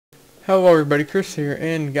Hello everybody, Chris here,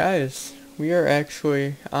 and guys, we are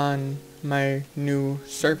actually on my new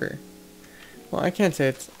server. Well, I can't say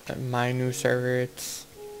it's my new server, it's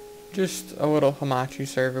just a little Hamachi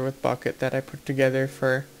server with Bucket that I put together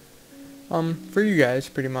for you guys,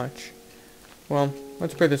 pretty much. Well,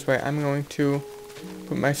 let's put it this way, I'm going to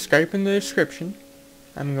put my Skype in the description.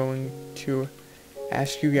 I'm going to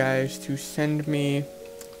ask you guys to send me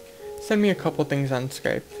a couple things on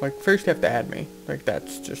Skype. Like, first you have to add me, like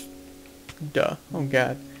that's just duh. Oh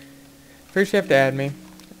god. First you have to add me,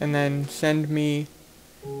 and then send me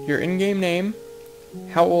your in-game name,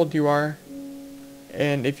 how old you are,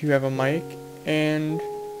 and if you have a mic, and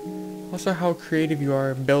also how creative you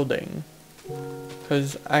are building.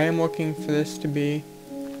 Because I am looking for this to be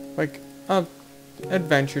like a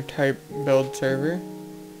adventure type build server.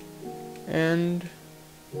 And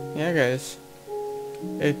yeah guys,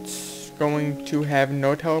 it's going to have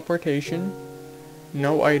no teleportation,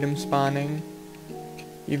 no item spawning,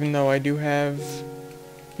 even though I do have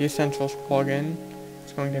the Essentials plugin.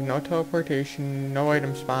 It's going to have no teleportation, no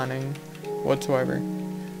item spawning whatsoever.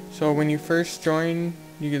 So when you first join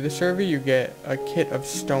the server, you get a kit of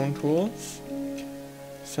stone tools.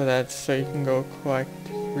 So that's so you can go collect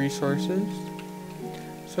resources.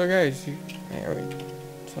 So guys,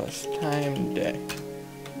 so it's time day.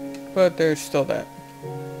 But there's still that.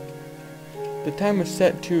 The time is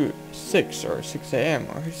set to 6 or 6 a.m.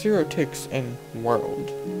 or 0 ticks in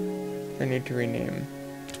world. I need to rename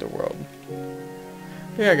the world.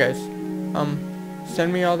 But yeah guys,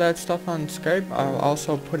 send me all that stuff on Skype. I'll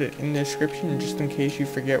also put it in the description just in case you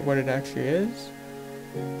forget what it actually is.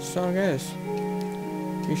 So guys,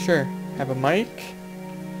 be sure, have a mic,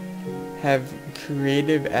 have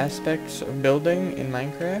creative aspects of building in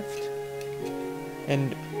Minecraft,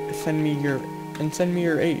 and send me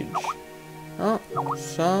your age. Oh,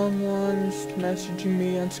 someone's messaging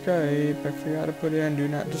me on Skype. I forgot to put it on Do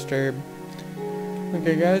Not Disturb.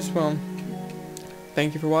 Okay guys, well,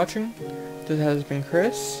 thank you for watching. This has been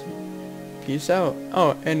Chris. Peace out.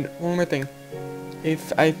 Oh, and one more thing.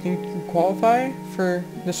 If I think you qualify for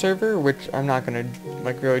the server, which I'm not gonna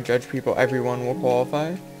like really judge people, everyone will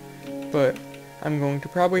qualify, but I'm going to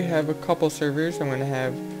probably have a couple servers. I'm gonna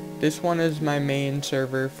have this one as my main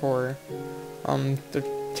server for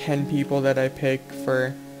the 10 people that I pick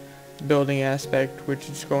for building aspect, which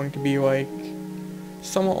is going to be like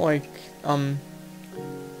somewhat like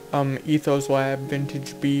Ethos Lab,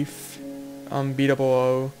 Vintage Beef,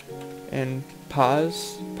 BOO, and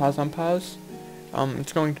Paz on Paz.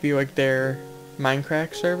 It's going to be like their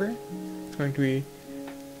Minecraft server. It's going to be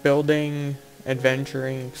building,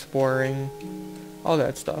 adventuring, exploring, all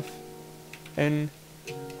that stuff. And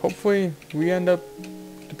hopefully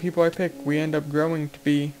the people I pick, we end up growing to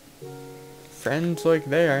be friends like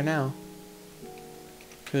they are now.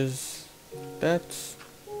 Because that's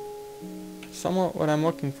somewhat what I'm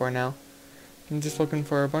looking for now. I'm just looking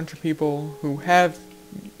for a bunch of people who have,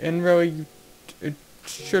 and really, it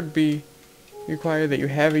should be required that you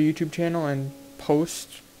have a YouTube channel and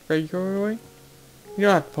post regularly. You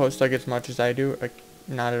don't have to post like as much as I do, like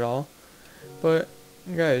not at all. But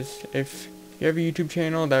guys, if you have a YouTube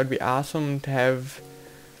channel, that would be awesome to have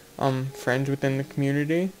friends within the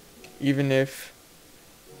community, even if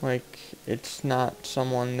like it's not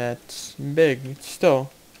someone that's big. It's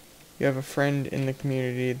still, you have a friend in the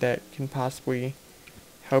community that can possibly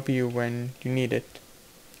help you when you need it.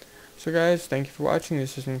 So guys, thank you for watching.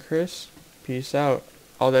 This has been Chris. Peace out.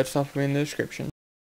 All that stuff will be in the description.